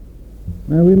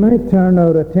Now we might turn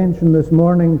our attention this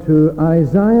morning to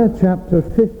Isaiah chapter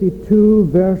 52,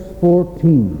 verse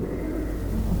 14.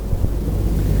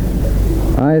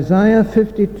 Isaiah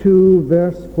 52,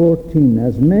 verse 14.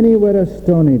 As many were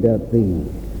astonished at thee,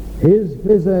 his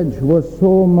visage was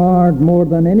so marred more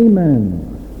than any man,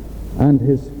 and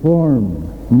his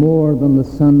form more than the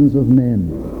sons of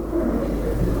men.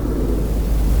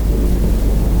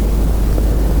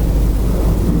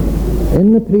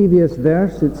 In the previous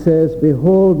verse it says,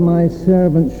 Behold, my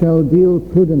servant shall deal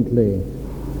prudently.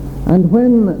 And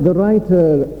when the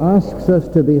writer asks us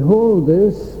to behold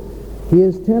this, he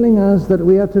is telling us that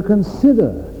we are to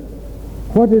consider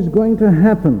what is going to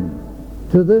happen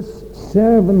to this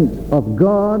servant of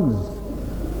God's,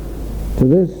 to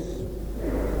this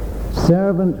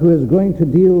servant who is going to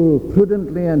deal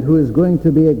prudently and who is going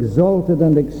to be exalted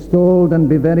and extolled and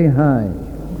be very high.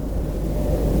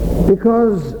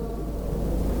 Because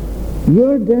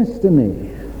your destiny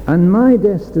and my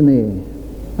destiny,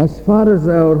 as far as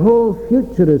our whole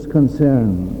future is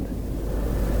concerned,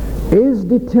 is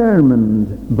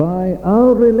determined by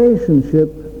our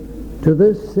relationship to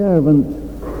this servant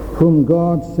whom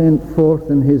God sent forth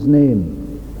in his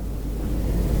name.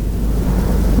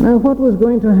 Now, what was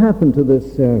going to happen to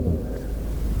this servant?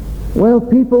 Well,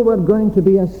 people were going to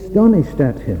be astonished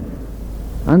at him.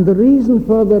 And the reason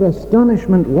for their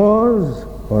astonishment was,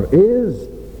 or is,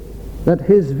 that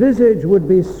his visage would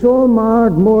be so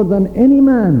marred more than any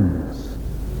man's,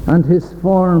 and his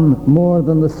form more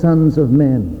than the sons of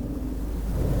men.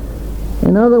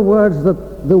 In other words,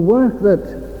 the work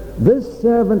that this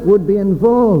servant would be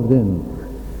involved in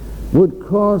would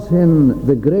cause him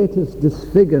the greatest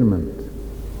disfigurement,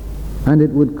 and it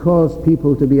would cause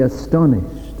people to be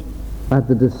astonished at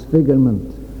the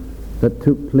disfigurement that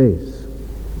took place.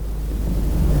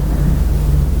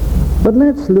 But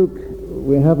let's look.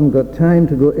 We haven't got time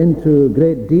to go into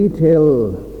great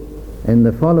detail in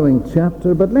the following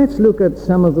chapter, but let's look at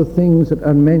some of the things that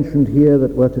are mentioned here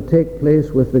that were to take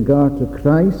place with regard to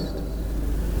Christ.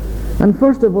 And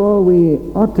first of all, we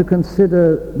ought to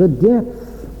consider the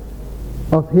depth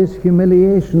of his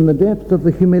humiliation, the depth of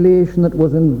the humiliation that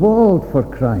was involved for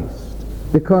Christ,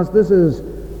 because this is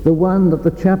the one that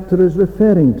the chapter is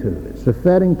referring to. It's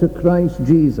referring to Christ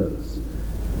Jesus.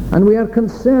 And we are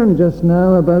concerned just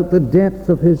now about the depth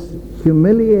of his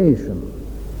humiliation.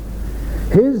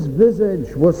 His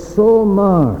visage was so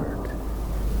marred,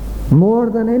 more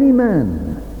than any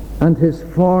man, and his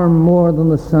form more than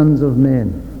the sons of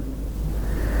men.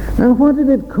 Now, what did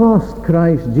it cost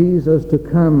Christ Jesus to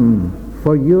come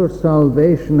for your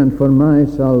salvation and for my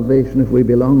salvation if we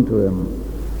belong to him?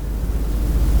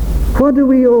 What do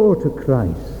we owe to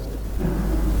Christ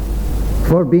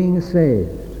for being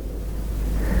saved?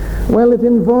 Well, it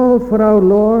involved for our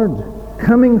Lord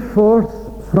coming forth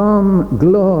from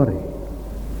glory.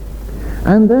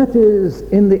 And that is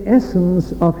in the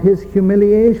essence of his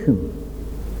humiliation.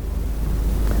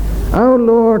 Our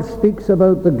Lord speaks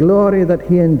about the glory that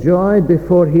he enjoyed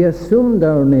before he assumed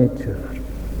our nature,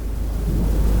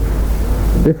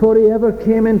 before he ever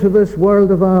came into this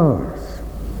world of ours.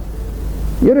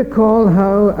 You recall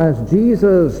how, as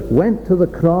Jesus went to the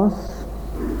cross,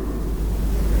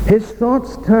 his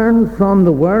thoughts turned from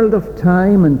the world of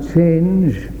time and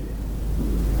change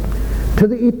to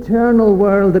the eternal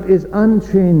world that is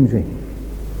unchanging.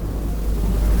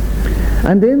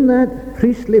 And in that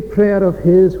priestly prayer of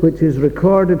his, which is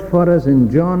recorded for us in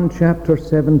John chapter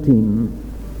 17,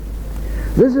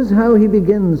 this is how he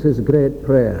begins his great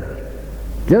prayer,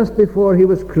 just before he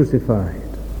was crucified.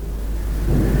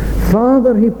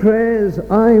 Father, he prays,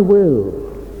 I will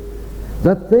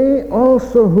that they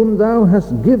also whom thou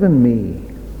hast given me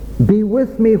be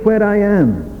with me where I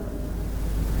am,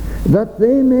 that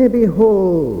they may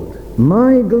behold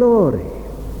my glory,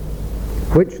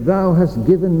 which thou hast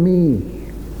given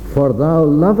me, for thou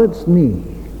lovedst me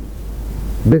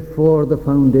before the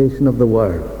foundation of the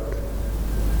world.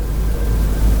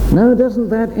 Now, doesn't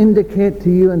that indicate to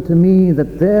you and to me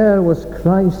that there was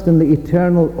Christ in the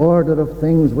eternal order of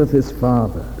things with his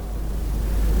Father?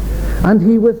 And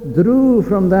he withdrew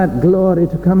from that glory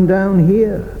to come down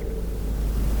here.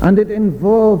 And it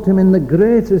involved him in the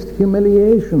greatest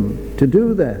humiliation to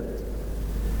do that.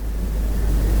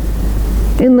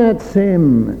 In that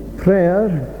same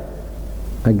prayer,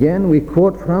 again we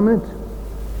quote from it,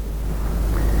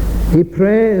 he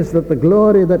prays that the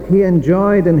glory that he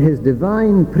enjoyed in his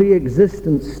divine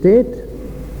pre-existent state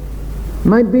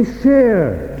might be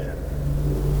shared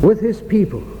with his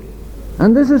people.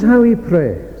 And this is how he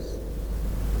prays.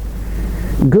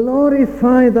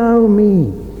 Glorify thou me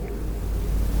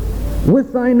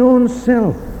with thine own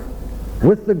self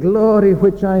with the glory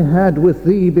which I had with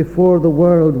thee before the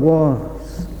world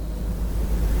was,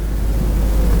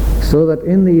 so that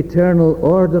in the eternal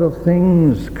order of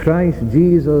things Christ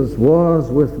Jesus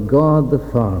was with God the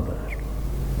Father.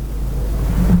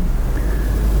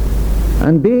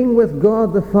 And being with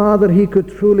God the Father, he could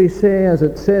truly say, as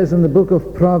it says in the book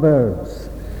of Proverbs,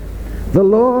 the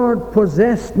Lord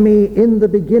possessed me in the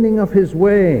beginning of his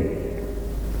way,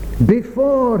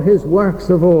 before his works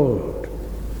of old.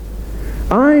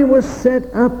 I was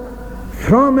set up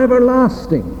from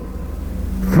everlasting,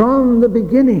 from the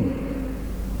beginning,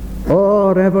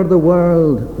 or ever the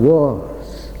world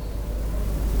was.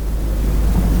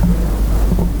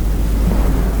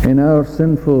 In our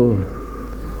sinful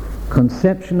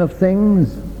conception of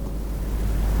things,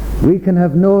 we can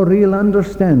have no real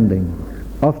understanding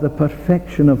of the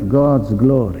perfection of God's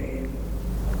glory.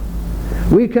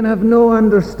 We can have no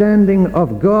understanding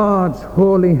of God's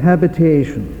holy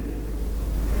habitation.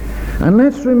 And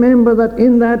let's remember that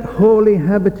in that holy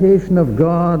habitation of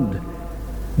God,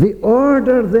 the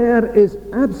order there is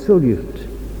absolute,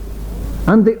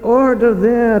 and the order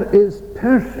there is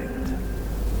perfect.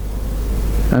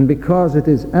 And because it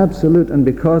is absolute and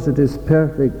because it is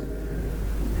perfect,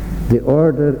 the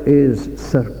order is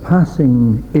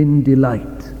surpassing in delight.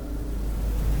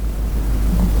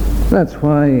 That's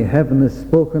why heaven is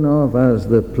spoken of as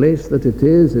the place that it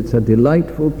is. It's a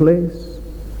delightful place.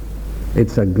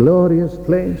 It's a glorious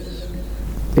place.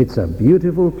 It's a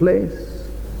beautiful place.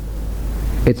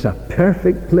 It's a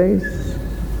perfect place.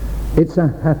 It's a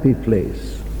happy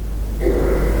place.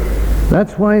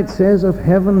 That's why it says of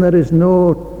heaven there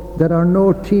are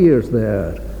no tears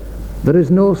there. There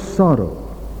is no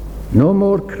sorrow, no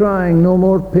more crying, no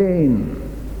more pain.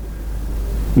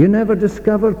 You never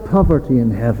discover poverty in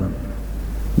heaven.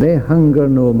 They hunger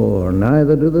no more,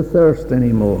 neither do they thirst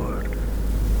any more.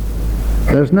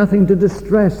 There's nothing to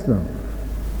distress them.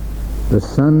 The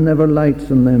sun never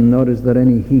lights on them, nor is there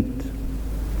any heat.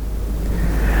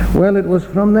 Well, it was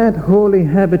from that holy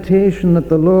habitation that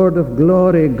the Lord of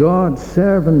glory, God's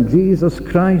servant, Jesus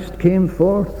Christ, came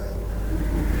forth.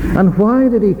 And why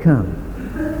did he come?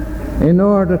 In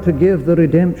order to give the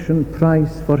redemption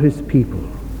price for his people.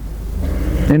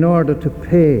 In order to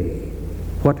pay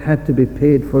what had to be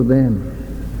paid for them.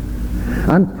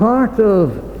 And part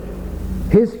of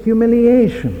his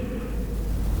humiliation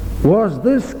was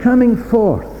this coming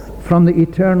forth from the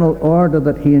eternal order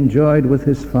that he enjoyed with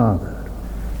his Father.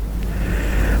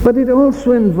 But it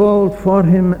also involved for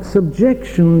him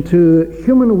subjection to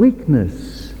human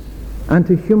weakness and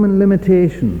to human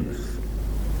limitations.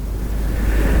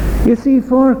 You see,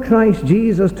 for Christ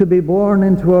Jesus to be born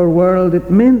into our world,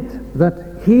 it meant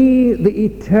that he, the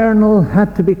eternal,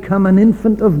 had to become an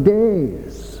infant of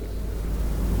days.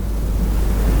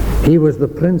 He was the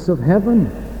Prince of Heaven.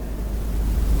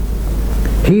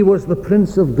 He was the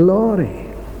Prince of Glory.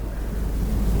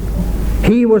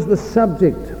 He was the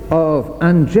subject of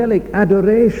angelic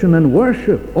adoration and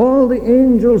worship. All the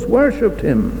angels worshipped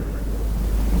him.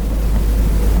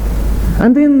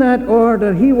 And in that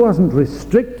order, he wasn't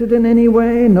restricted in any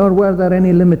way, nor were there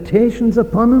any limitations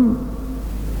upon him.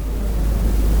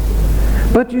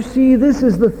 But you see, this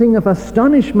is the thing of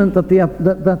astonishment that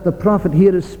the prophet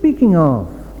here is speaking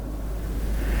of.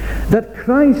 That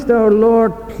Christ our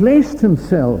Lord placed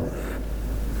himself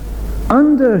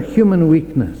under human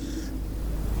weakness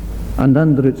and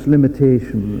under its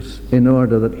limitations in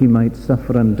order that he might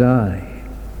suffer and die.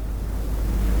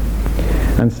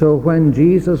 And so when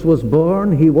Jesus was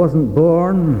born, he wasn't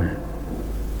born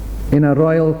in a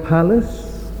royal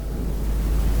palace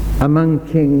among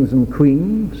kings and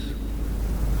queens.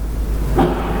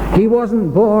 He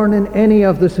wasn't born in any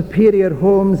of the superior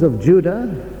homes of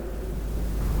Judah.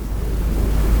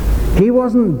 He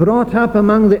wasn't brought up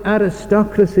among the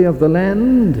aristocracy of the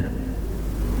land.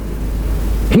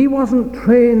 He wasn't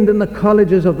trained in the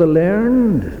colleges of the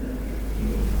learned.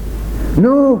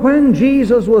 No, when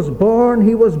Jesus was born,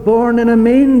 he was born in a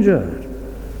manger.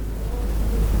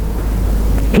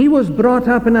 He was brought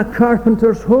up in a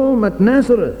carpenter's home at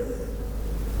Nazareth.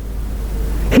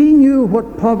 He knew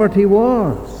what poverty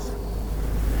was.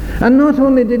 And not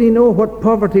only did he know what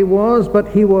poverty was, but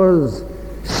he was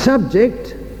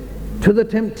subject to the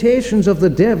temptations of the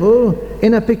devil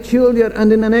in a peculiar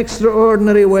and in an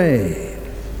extraordinary way.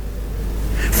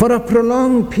 For a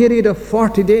prolonged period of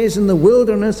 40 days in the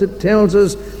wilderness, it tells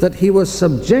us that he was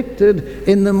subjected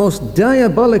in the most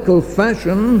diabolical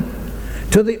fashion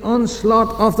to the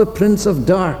onslaught of the Prince of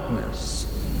Darkness.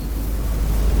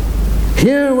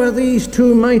 Here were these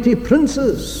two mighty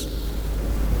princes.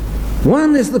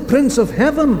 One is the Prince of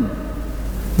Heaven,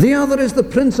 the other is the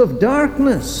Prince of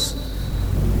Darkness.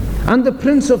 And the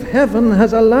Prince of Heaven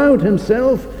has allowed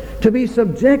himself to be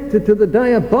subjected to the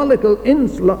diabolical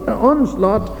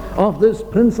onslaught of this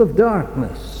Prince of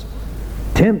Darkness,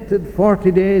 tempted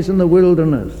 40 days in the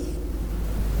wilderness.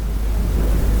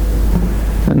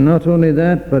 And not only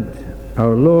that, but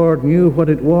our Lord knew what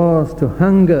it was to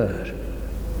hunger,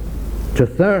 to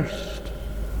thirst,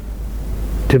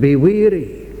 to be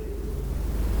weary.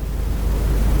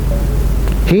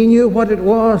 He knew what it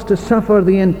was to suffer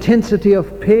the intensity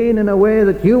of pain in a way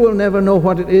that you will never know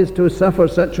what it is to suffer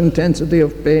such intensity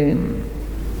of pain.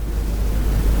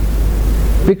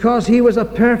 Because he was a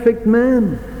perfect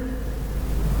man.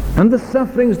 And the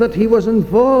sufferings that he was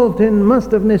involved in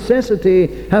must of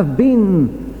necessity have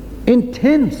been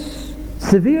intense,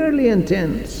 severely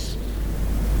intense,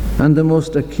 and the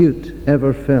most acute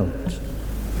ever felt.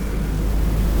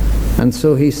 And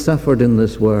so he suffered in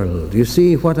this world. You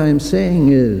see, what I'm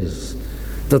saying is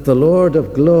that the Lord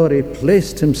of glory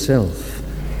placed himself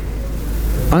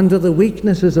under the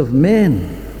weaknesses of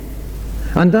men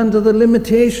and under the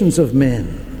limitations of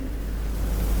men.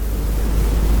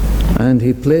 And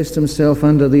he placed himself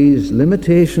under these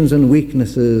limitations and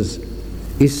weaknesses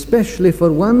especially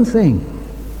for one thing.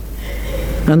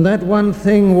 And that one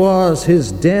thing was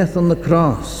his death on the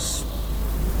cross.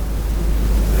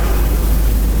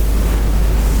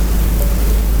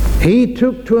 He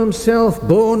took to himself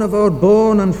bone of our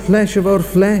bone and flesh of our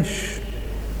flesh.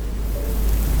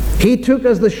 He took,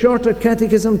 as the Shorter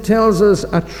Catechism tells us,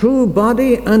 a true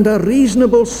body and a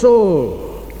reasonable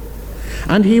soul.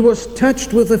 And he was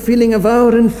touched with the feeling of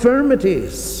our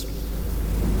infirmities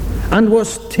and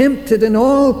was tempted in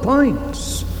all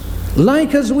points,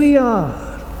 like as we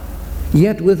are,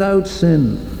 yet without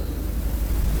sin.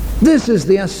 This is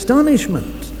the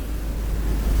astonishment,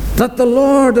 that the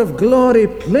Lord of glory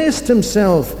placed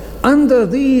himself under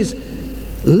these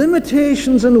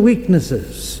limitations and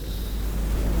weaknesses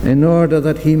in order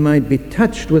that he might be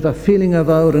touched with a feeling of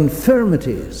our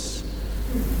infirmities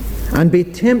and be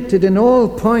tempted in all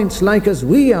points like as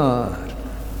we are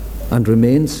and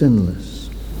remain sinless.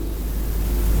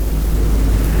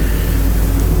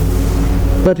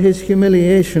 But his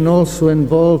humiliation also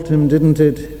involved him, didn't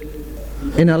it,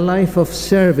 in a life of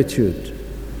servitude.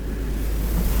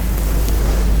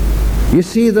 You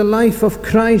see, the life of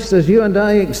Christ, as you and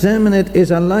I examine it,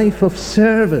 is a life of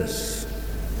service.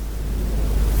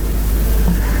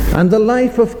 And the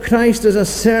life of Christ is a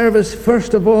service,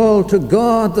 first of all, to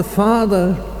God the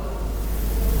Father,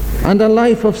 and a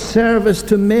life of service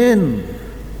to men.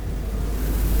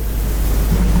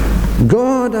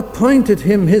 God appointed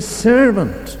him his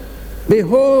servant.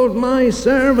 Behold my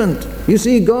servant. You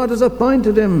see, God has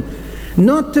appointed him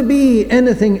not to be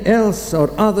anything else or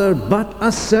other but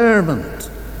a servant.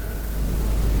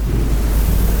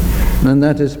 And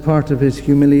that is part of his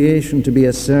humiliation, to be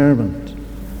a servant.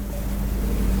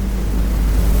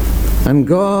 And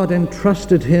God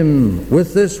entrusted him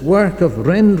with this work of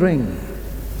rendering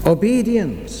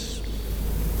obedience.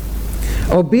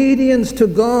 Obedience to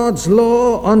God's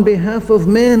law on behalf of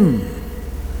men,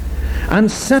 and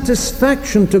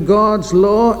satisfaction to God's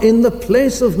law in the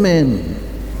place of men.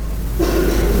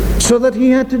 So that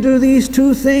he had to do these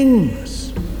two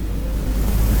things: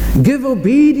 give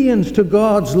obedience to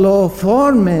God's law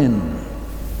for men,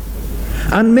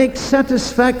 and make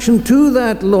satisfaction to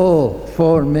that law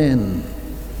for men.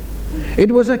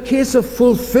 It was a case of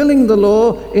fulfilling the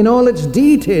law in all its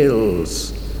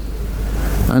details,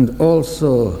 and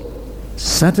also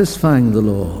satisfying the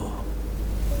law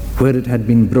where it had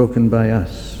been broken by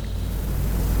us.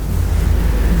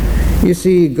 You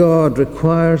see, God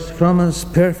requires from us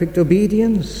perfect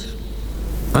obedience,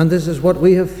 and this is what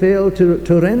we have failed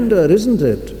to render, isn't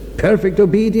it? Perfect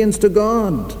obedience to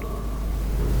God.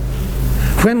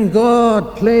 When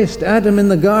God placed Adam in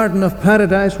the Garden of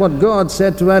Paradise, what God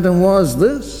said to Adam was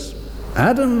this: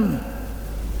 Adam,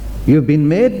 you've been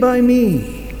made by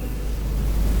me,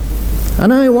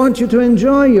 and I want you to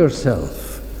enjoy yourself.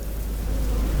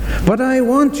 But I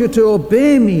want you to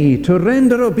obey me, to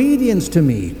render obedience to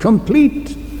me,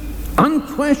 complete,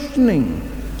 unquestioning,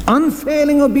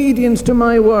 unfailing obedience to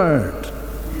my word.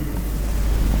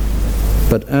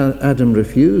 But Adam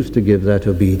refused to give that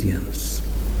obedience.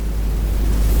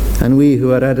 And we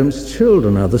who are Adam's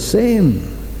children are the same.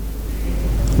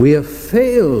 We have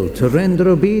failed to render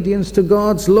obedience to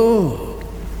God's law.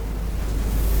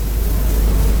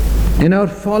 In our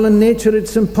fallen nature,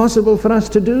 it's impossible for us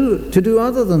to do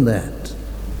other than that,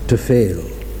 to fail.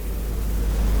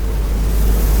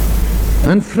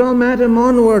 And from Adam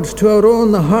onwards to our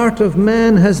own, the heart of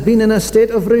man has been in a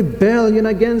state of rebellion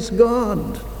against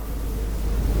God.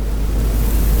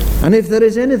 And if there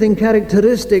is anything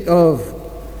characteristic of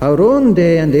our own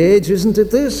day and age, isn't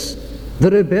it this?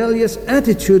 The rebellious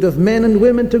attitude of men and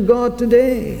women to God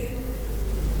today.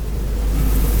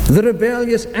 The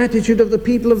rebellious attitude of the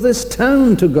people of this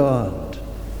town to God.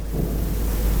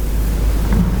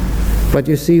 But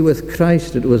you see, with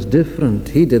Christ it was different.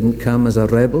 He didn't come as a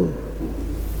rebel.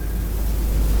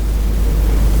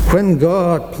 When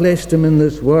God placed him in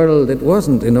this world, it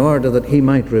wasn't in order that he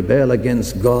might rebel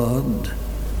against God.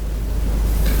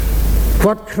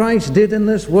 What Christ did in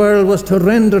this world was to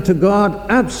render to God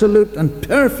absolute and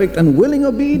perfect and willing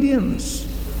obedience.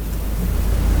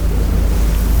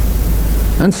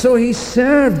 And so he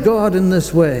served God in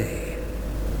this way,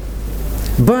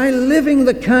 by living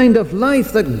the kind of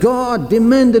life that God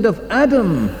demanded of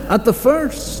Adam at the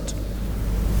first.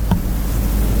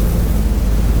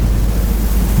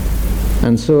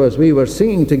 And so, as we were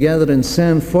singing together in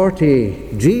Psalm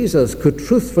 40, Jesus could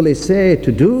truthfully say,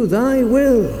 "To do thy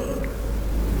will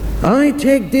I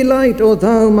take delight, O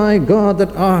thou my God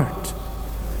that art.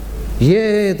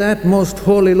 Yea, that most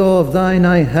holy law of thine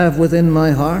I have within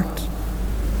my heart."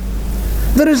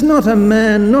 There is not a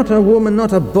man, not a woman,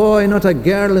 not a boy, not a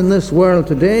girl in this world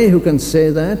today who can say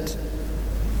that.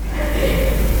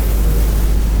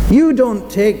 You don't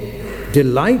take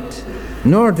delight,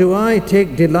 nor do I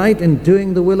take delight in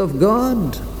doing the will of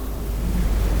God.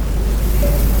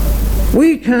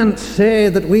 We can't say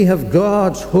that we have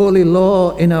God's holy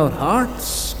law in our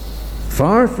hearts.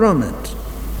 Far from it.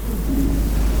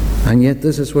 And yet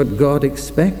this is what God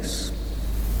expects.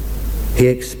 He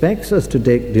expects us to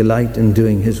take delight in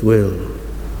doing His will.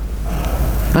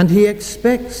 And He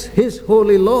expects His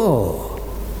holy law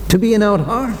to be in our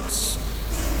hearts.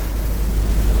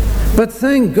 But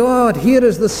thank God, here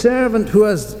is the servant who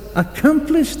has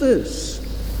accomplished this.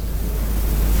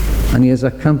 And He has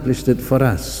accomplished it for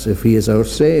us, if He is our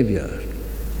Savior.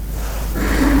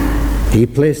 He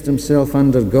placed Himself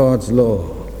under God's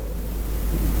law.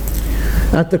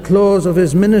 At the close of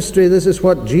His ministry, this is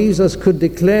what Jesus could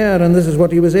declare, and this is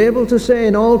what He was able to say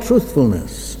in all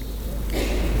truthfulness.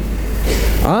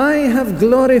 "I have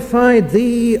glorified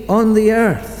Thee on the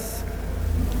earth.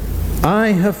 I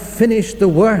have finished the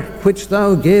work which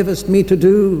Thou gavest me to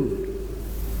do."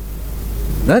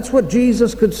 That's what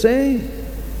Jesus could say.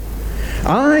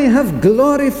 "I have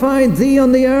glorified Thee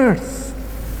on the earth.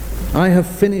 I have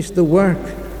finished the work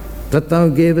that Thou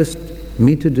gavest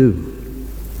me to do."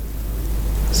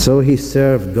 So He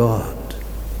served God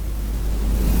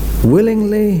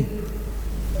willingly,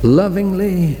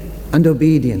 lovingly, and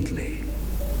obediently.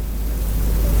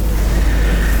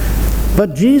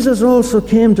 But Jesus also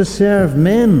came to serve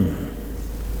men.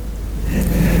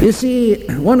 You see,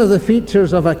 one of the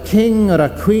features of a king or a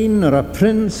queen or a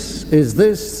prince is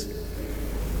this,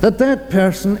 that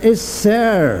person is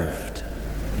served.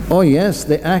 Oh yes,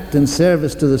 they act in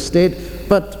service to the state,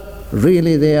 but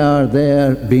really they are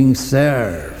there being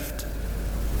served.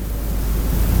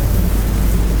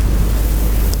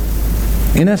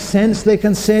 In a sense they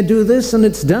can say, "Do this," and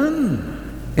it's done.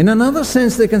 In another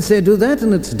sense they can say, "Do that,"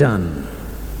 and it's done.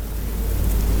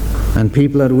 And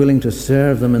people are willing to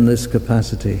serve them in this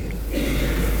capacity.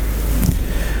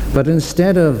 But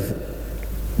instead of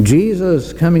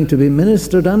Jesus coming to be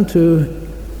ministered unto,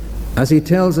 as He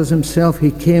tells us Himself,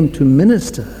 He came to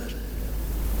minister.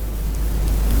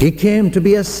 He came to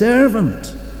be a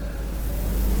servant.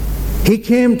 He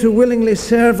came to willingly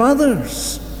serve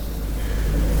others.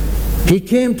 He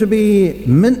came to be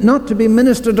not to be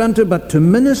ministered unto, but to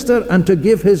minister and to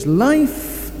give His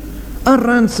life a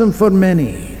ransom for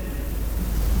many.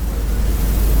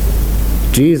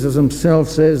 Jesus Himself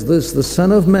says this, "The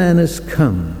Son of Man is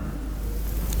come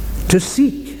to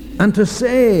seek and to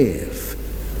save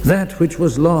that which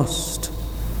was lost."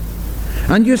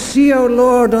 And you see our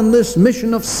Lord on this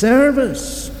mission of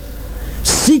service,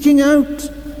 seeking out,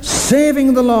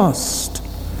 saving the lost,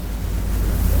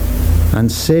 and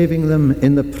saving them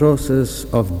in the process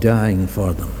of dying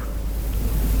for them.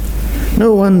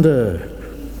 No wonder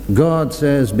God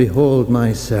says, "Behold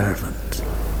my servant.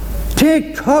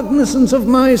 Take cognizance of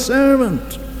my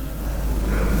servant."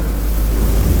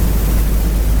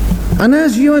 And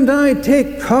as you and I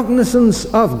take cognizance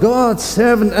of God's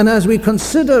servant, and as we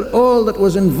consider all that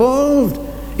was involved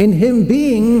in Him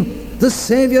being the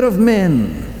Savior of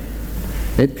men,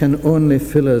 it can only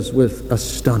fill us with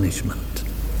astonishment.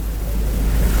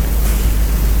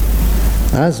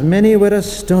 "As many were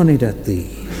astonished at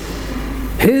Thee,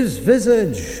 His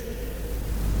visage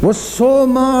was so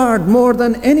marred more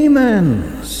than any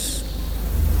man's,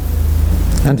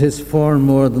 and His form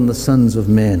more than the sons of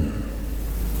men."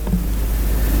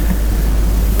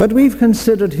 But we've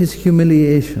considered His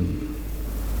humiliation.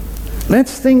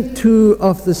 Let's think too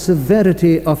of the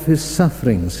severity of his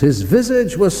sufferings. His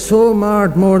visage was so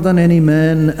marred more than any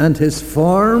man, and his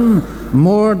form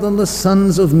more than the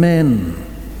sons of men.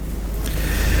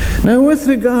 Now, with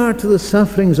regard to the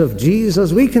sufferings of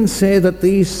Jesus, we can say that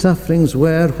these sufferings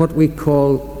were what we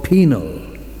call penal.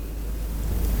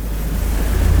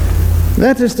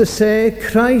 That is to say,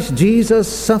 Christ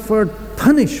Jesus suffered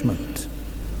punishment.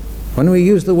 When we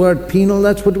use the word penal,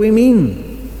 that's what we mean.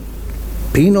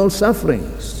 Penal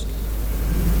sufferings.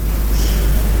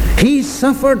 He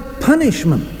suffered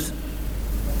punishment.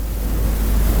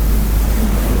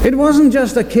 It wasn't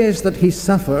just a case that he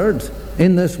suffered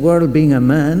in this world being a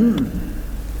man,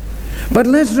 but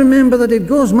let's remember that it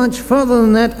goes much further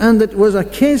than that, and it was a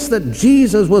case that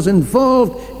Jesus was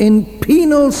involved in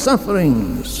penal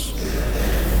sufferings.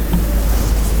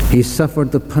 He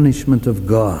suffered the punishment of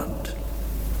God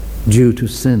due to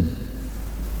sin.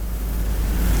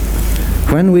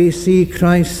 When we see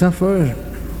Christ suffer,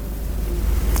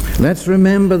 let's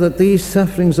remember that these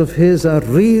sufferings of his are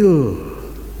real.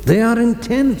 They are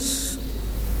intense.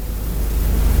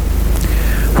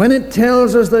 When it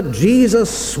tells us that Jesus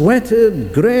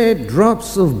sweated great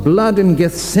drops of blood in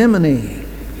Gethsemane,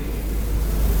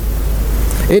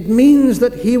 it means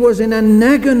that he was in an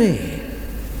agony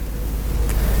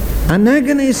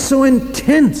so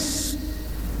intense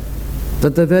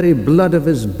that the very blood of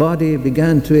his body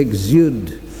began to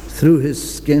exude through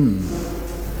his skin.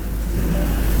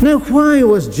 Now, why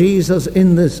was Jesus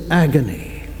in this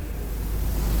agony?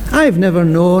 I've never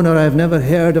known or I've never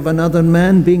heard of another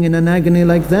man being in an agony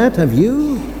like that. Have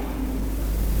you?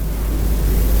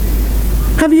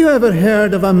 Have you ever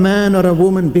heard of a man or a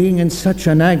woman being in such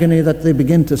an agony that they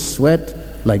begin to sweat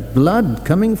like blood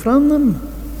coming from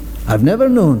them? I've never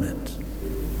known it.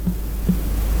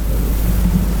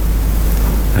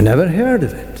 I never heard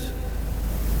of it.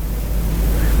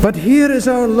 But here is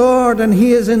our Lord, and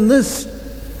he is in this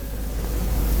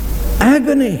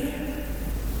agony.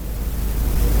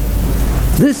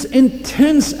 This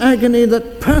intense agony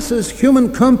that passes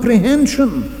human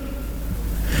comprehension.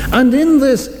 And in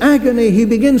this agony he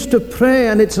begins to pray,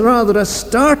 and it's rather a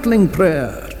startling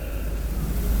prayer.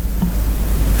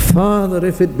 Father,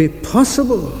 if it be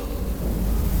possible,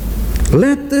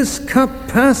 let this cup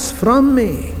pass from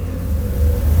me.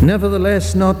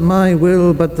 Nevertheless, not my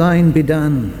will, but thine be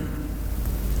done.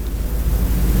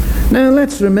 Now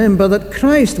let's remember that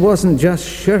Christ wasn't just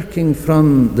shirking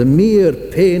from the mere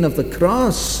pain of the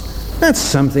cross. That's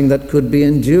something that could be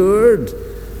endured.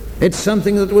 It's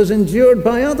something that was endured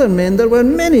by other men. There were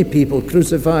many people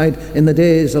crucified in the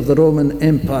days of the Roman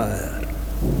Empire.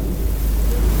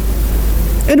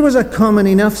 It was a common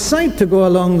enough sight to go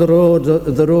along the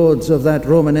roads of that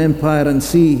Roman Empire and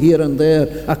see here and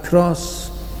there a cross.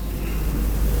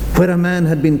 Where a man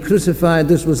had been crucified,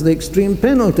 this was the extreme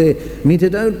penalty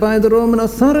meted out by the Roman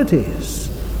authorities.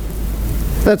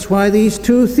 That's why these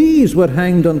two thieves were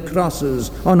hanged on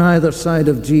crosses on either side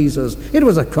of Jesus. It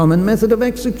was a common method of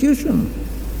execution.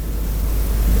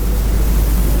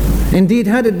 Indeed,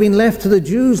 had it been left to the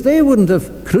Jews, they wouldn't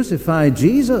have crucified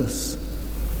Jesus.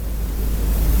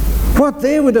 What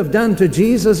they would have done to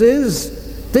Jesus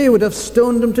is they would have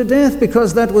stoned him to death,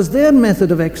 because that was their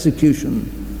method of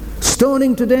execution.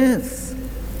 Stoning to death.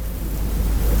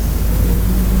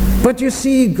 But you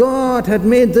see, God had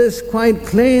made this quite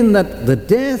plain, that the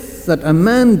death that a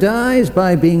man dies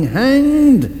by being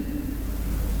hanged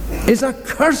is a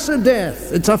cursed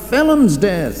death. It's a felon's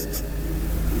death.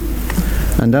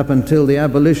 And up until the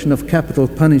abolition of capital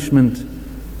punishment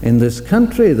in this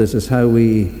country, this is how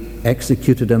we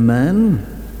executed a man.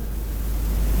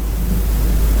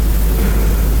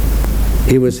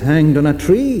 He was hanged on a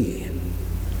tree.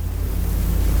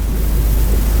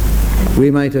 We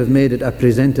might have made it a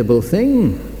presentable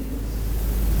thing,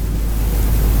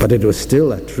 but it was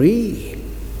still a tree.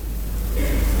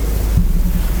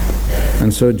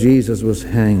 And so Jesus was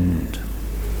hanged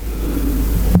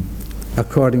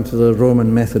according to the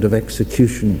Roman method of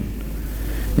execution.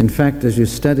 In fact, as you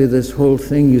study this whole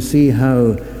thing, you see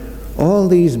how all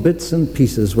these bits and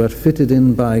pieces were fitted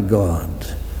in by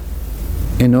God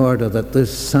in order that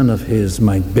this Son of his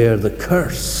might bear the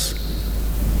curse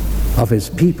of his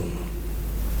people.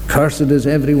 Cursed is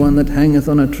everyone that hangeth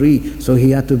on a tree, so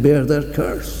he had to bear their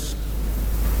curse.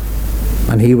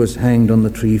 And he was hanged on the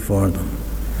tree for them.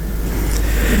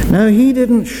 Now, he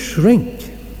didn't shrink.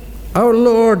 Our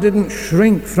Lord didn't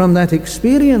shrink from that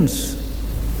experience,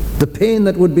 the pain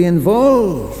that would be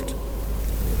involved.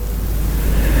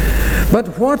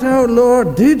 But what our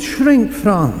Lord did shrink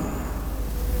from,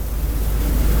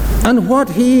 and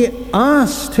what he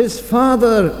asked his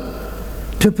Father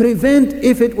to prevent,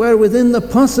 if it were within the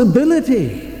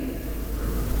possibility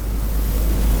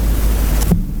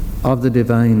of the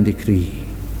divine decree,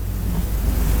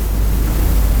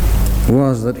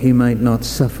 was that he might not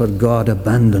suffer God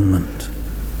abandonment,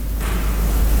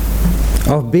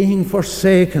 of being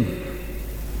forsaken.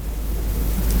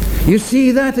 You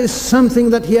see, that is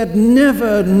something that he had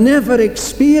never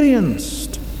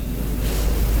experienced.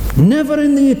 Never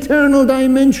in the eternal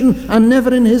dimension and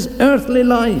never in his earthly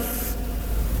life.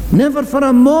 Never for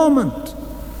a moment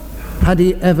had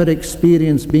he ever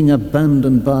experienced being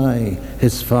abandoned by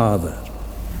his Father.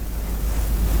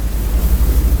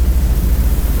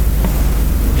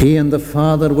 He and the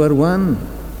Father were one.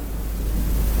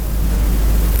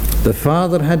 The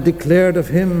Father had declared of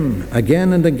him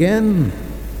again and again,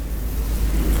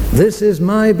 "This is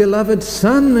my beloved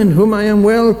Son, in whom I am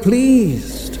well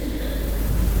pleased."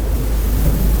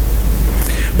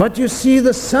 But you see,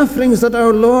 the sufferings that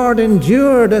our Lord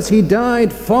endured as he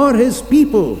died for his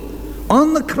people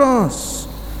on the cross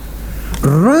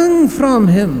wrung from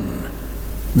him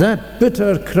that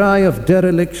bitter cry of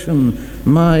dereliction,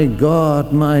 my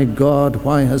God,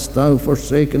 why hast thou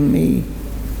forsaken me?"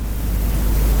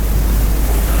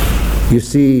 You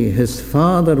see, his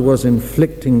Father was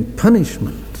inflicting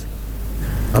punishment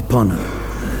upon him.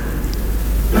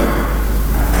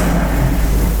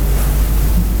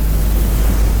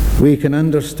 We can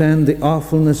understand the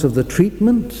awfulness of the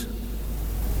treatment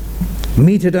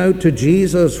meted out to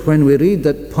Jesus when we read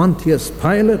that Pontius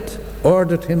Pilate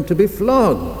ordered him to be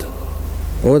flogged.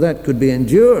 Oh, that could be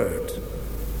endured.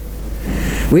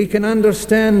 We can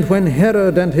understand when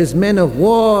Herod and his men of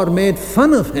war made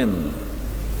fun of him.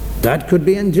 That could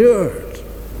be endured.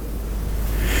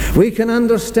 We can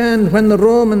understand when the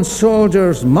Roman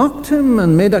soldiers mocked him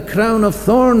and made a crown of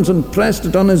thorns and pressed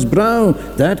it on his brow.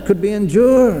 That could be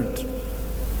endured.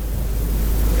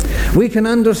 We can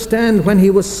understand when he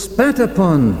was spat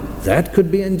upon. That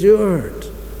could be endured.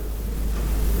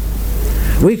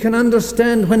 We can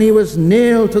understand when he was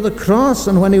nailed to the cross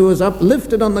and when he was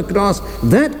uplifted on the cross.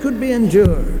 That could be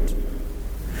endured.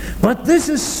 But this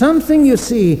is something, you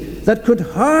see, that could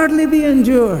hardly be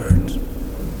endured.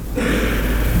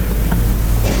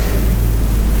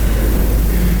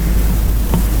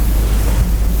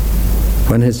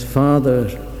 When his Father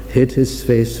hid his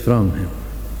face from him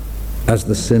as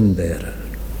the sin-bearer.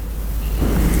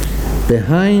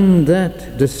 Behind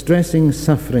that distressing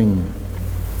suffering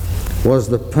was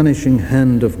the punishing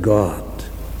hand of God.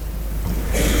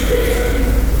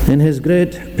 In his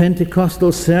great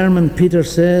Pentecostal sermon, Peter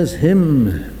says,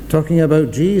 him talking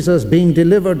about Jesus being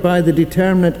delivered by the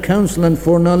determinate counsel and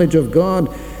foreknowledge of God,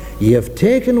 "Ye have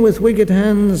taken with wicked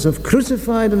hands, have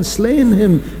crucified and slain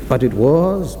him, but it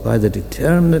was by the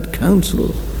determinate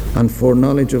counsel and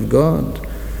foreknowledge of God."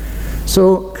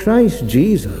 So Christ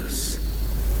Jesus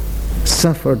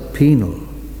suffered penal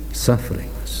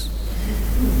sufferings.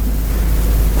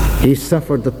 He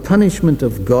suffered the punishment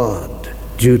of God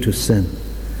due to sin.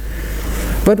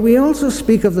 But we also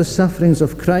speak of the sufferings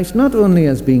of Christ not only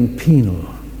as being penal,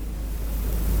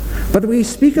 but we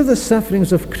speak of the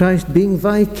sufferings of Christ being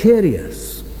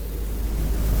vicarious.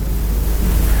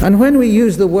 And when we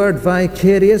use the word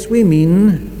vicarious, we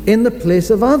mean in the place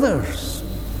of others.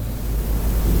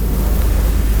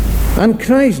 And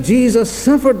Christ Jesus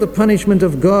suffered the punishment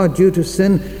of God due to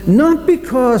sin, not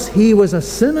because he was a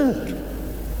sinner,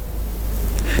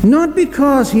 not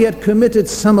because he had committed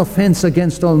some offense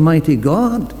against Almighty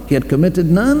God. He had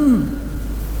committed none.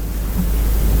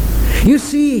 You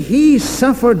see, he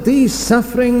suffered these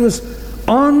sufferings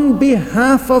on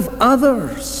behalf of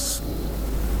others.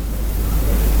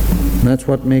 That's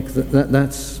what makes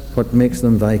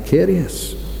them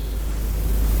vicarious.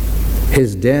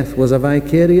 His death was a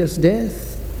vicarious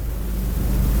death.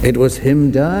 It was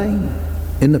him dying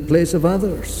in the place of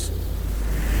others.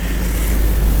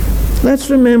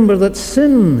 Let's remember that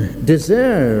sin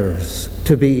deserves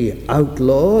to be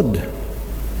outlawed.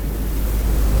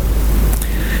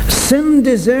 Sin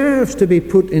deserves to be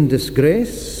put in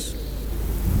disgrace.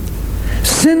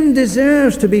 Sin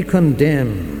deserves to be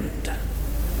condemned.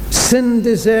 Sin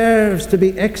deserves to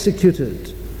be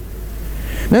executed.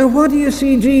 Now, what do you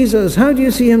see Jesus? How do you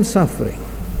see him suffering?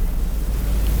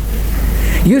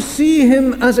 You see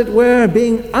him, as it were,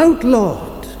 being outlawed.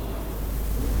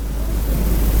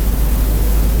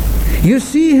 You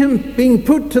see him being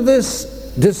put to this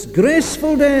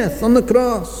disgraceful death on the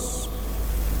cross.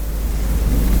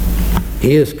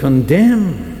 He is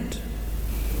condemned.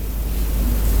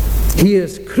 He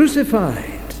is crucified.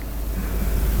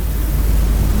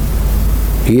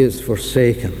 He is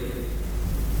forsaken.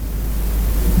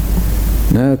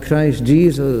 Now Christ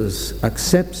Jesus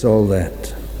accepts all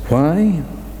that. Why?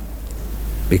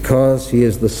 Because he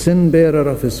is the sin-bearer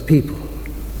of his people.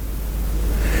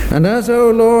 And as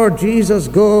our Lord Jesus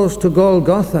goes to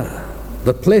Golgotha,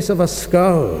 the place of a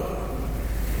skull,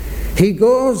 he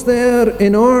goes there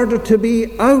in order to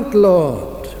be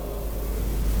outlawed,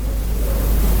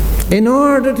 in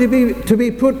order to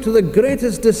be put to the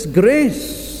greatest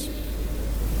disgrace,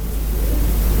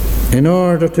 in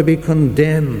order to be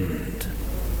condemned,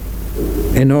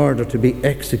 in order to be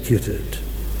executed.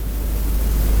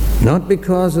 Not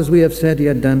because, as we have said, he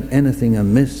had done anything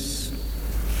amiss,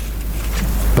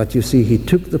 but you see, he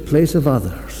took the place of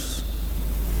others,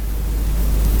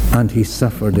 and he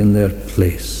suffered in their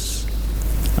place.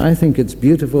 I think it's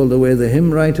beautiful the way the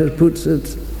hymn writer puts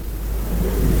it.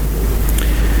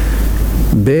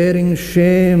 Bearing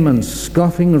shame and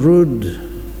scoffing rude,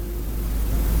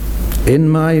 in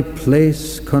my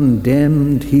place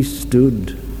condemned he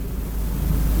stood,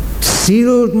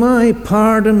 sealed my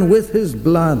pardon with his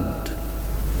blood.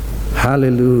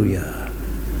 Hallelujah!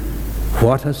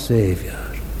 What a Savior!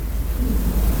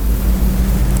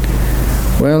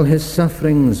 Well, his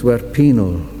sufferings were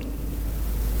penal.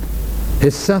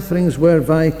 His sufferings were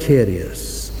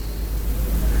vicarious.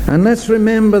 And let's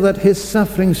remember that his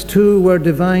sufferings too were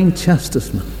divine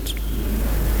chastisement.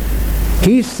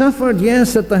 He suffered,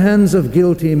 yes, at the hands of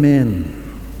guilty men.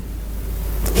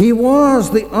 He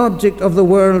was the object of the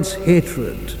world's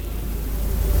hatred.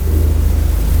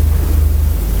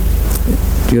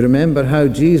 Do you remember how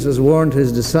Jesus warned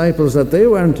his disciples that they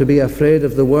weren't to be afraid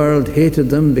if the world hated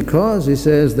them, because, he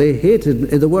says,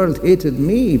 the world hated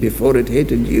me before it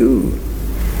hated you.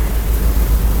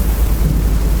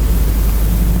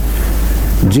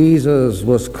 Jesus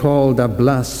was called a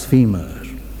blasphemer.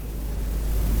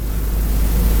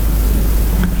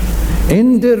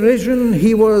 In derision,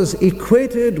 he was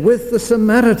equated with the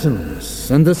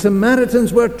Samaritans, and the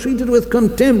Samaritans were treated with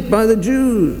contempt by the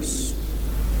Jews.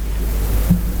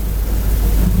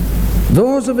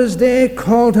 Those of his day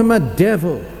called him a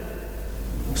devil.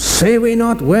 Say we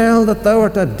not well that thou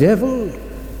art a devil?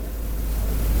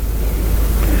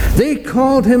 They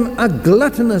called him a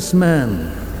gluttonous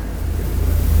man,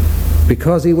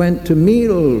 because he went to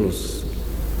meals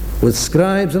with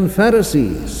scribes and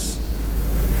Pharisees.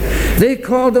 They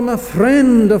called him a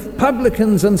friend of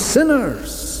publicans and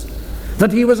sinners,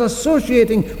 that he was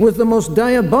associating with the most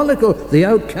diabolical, the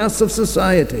outcasts of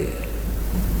society.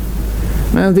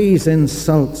 Now these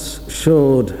insults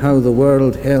showed how the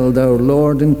world held our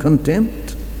Lord in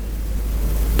contempt.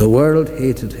 The world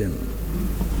hated him.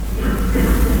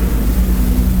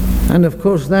 And of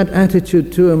course that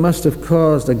attitude to him must have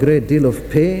caused a great deal of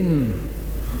pain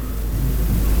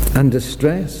and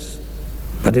distress,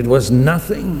 but it was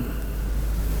nothing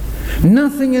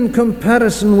in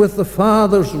comparison with the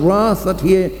Father's wrath that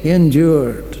he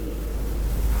endured.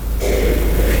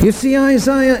 You see,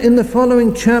 Isaiah, in the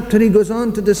following chapter, he goes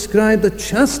on to describe the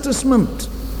chastisement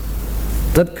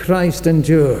that Christ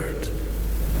endured.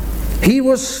 He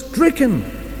was stricken,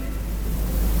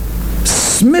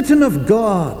 smitten of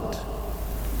God,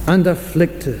 and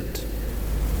afflicted.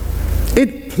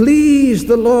 It pleased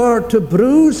the Lord to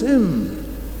bruise him.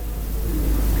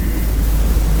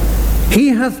 He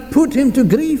hath put him to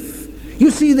grief.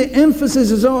 You see, the emphasis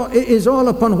is all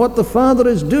upon what the Father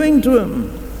is doing to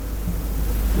him.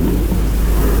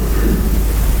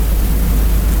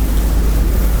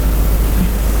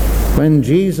 When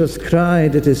Jesus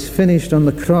cried, "It is finished," on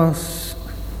the cross,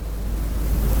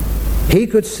 he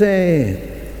could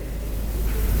say,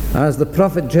 as the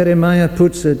prophet Jeremiah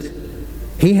puts it,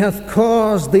 "He hath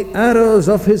caused the arrows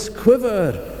of his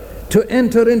quiver to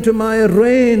enter into my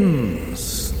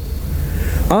reins.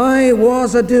 I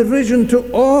was a derision to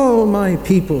all my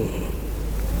people,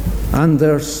 and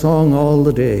their song all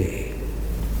the day."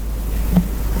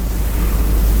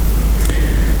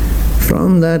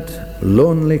 From that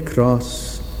lonely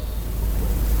cross,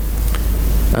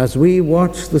 as we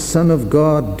watch the Son of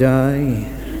God die,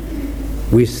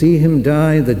 we see him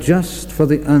die, the just for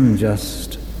the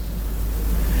unjust.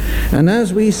 And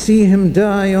as we see him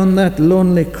die on that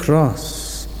lonely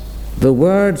cross, the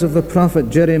words of the prophet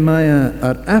Jeremiah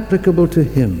are applicable to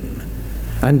him.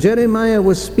 And Jeremiah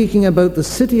was speaking about the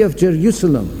city of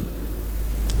Jerusalem,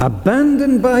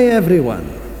 abandoned by everyone,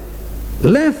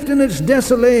 left in its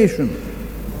desolation.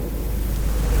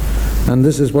 And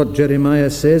this is what Jeremiah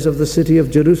says of the city of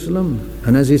Jerusalem.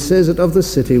 And as he says it of the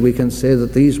city, we can say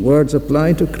that these words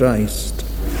apply to Christ.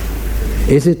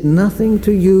 "Is it nothing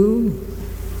to you,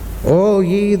 all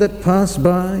ye that pass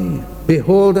by?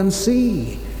 Behold and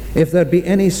see, if there be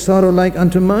any sorrow like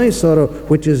unto my sorrow,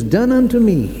 which is done unto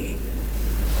me.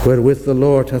 wherewith the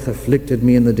Lord hath afflicted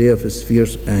me in the day of his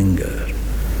fierce anger.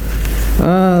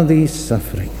 Ah, these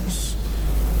sufferings,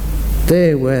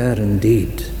 they were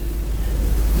indeed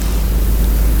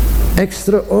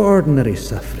extraordinary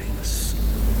sufferings,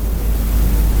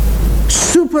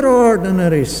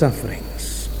 superordinary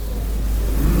sufferings,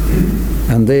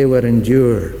 and they were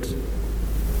endured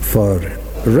for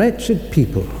wretched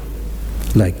people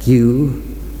like you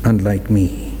and like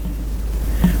me.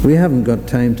 We haven't got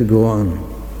time to go on.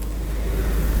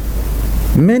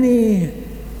 Many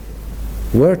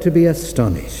were to be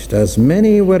astonished, as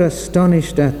many were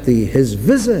astonished at thee. His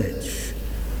visage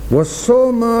was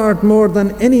so marred more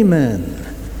than any man,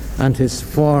 and his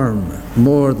form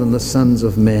more than the sons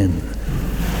of men.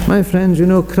 My friends, you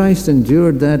know, Christ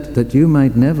endured that you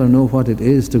might never know what it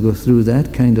is to go through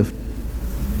that kind of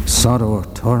sorrow or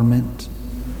torment.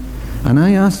 And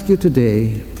I ask you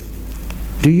today,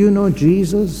 do you know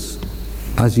Jesus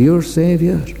as your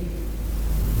Savior?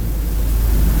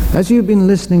 As you've been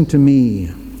listening to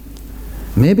me,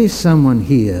 maybe someone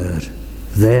here,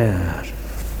 there,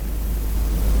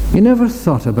 you never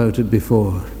thought about it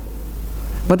before,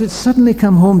 but it's suddenly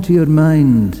come home to your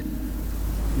mind.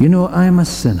 You know, I'm a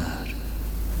sinner.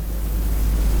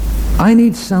 I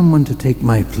need someone to take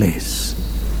my place.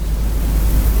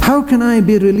 How can I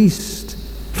be released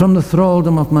from the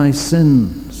thraldom of my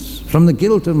sins, from the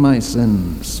guilt of my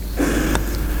sins?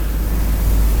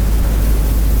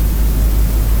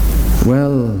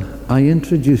 Well, I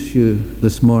introduce you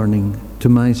this morning to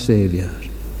my Savior,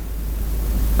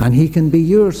 and he can be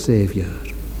your Savior.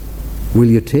 Will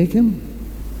you take him?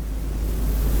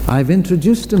 I've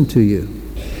introduced him to you.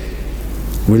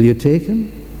 Will you take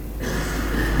him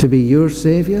to be your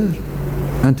Savior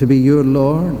and to be your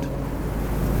Lord?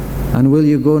 And will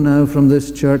you go now from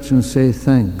this church and say,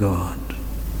 thank God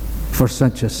for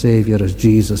such a Savior as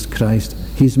Jesus Christ.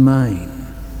 He's mine.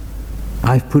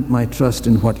 I've put my trust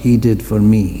in what he did for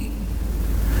me.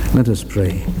 Let us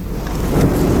pray.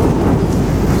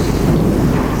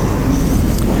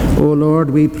 O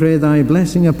Lord, we pray thy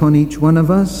blessing upon each one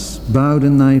of us, bowed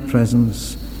in thy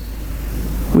presence.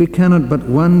 We cannot but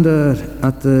wonder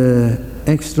at the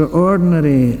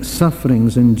extraordinary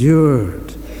sufferings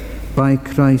endured by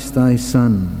Christ thy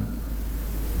Son,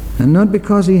 and not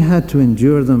because he had to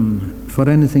endure them for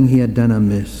anything he had done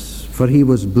amiss, for he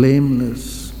was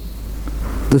blameless,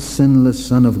 the sinless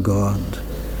Son of God,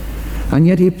 and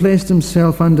yet he placed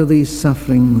himself under these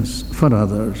sufferings for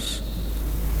others,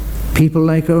 people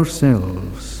like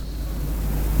ourselves.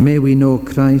 May we know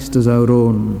Christ as our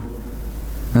own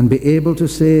and be able to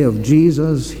say of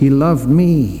Jesus, he loved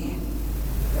me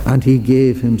and he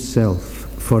gave himself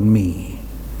for me.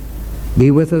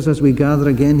 Be with us as we gather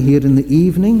again here in the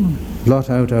evening. Blot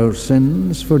out our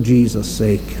sins for Jesus'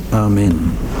 sake.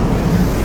 Amen.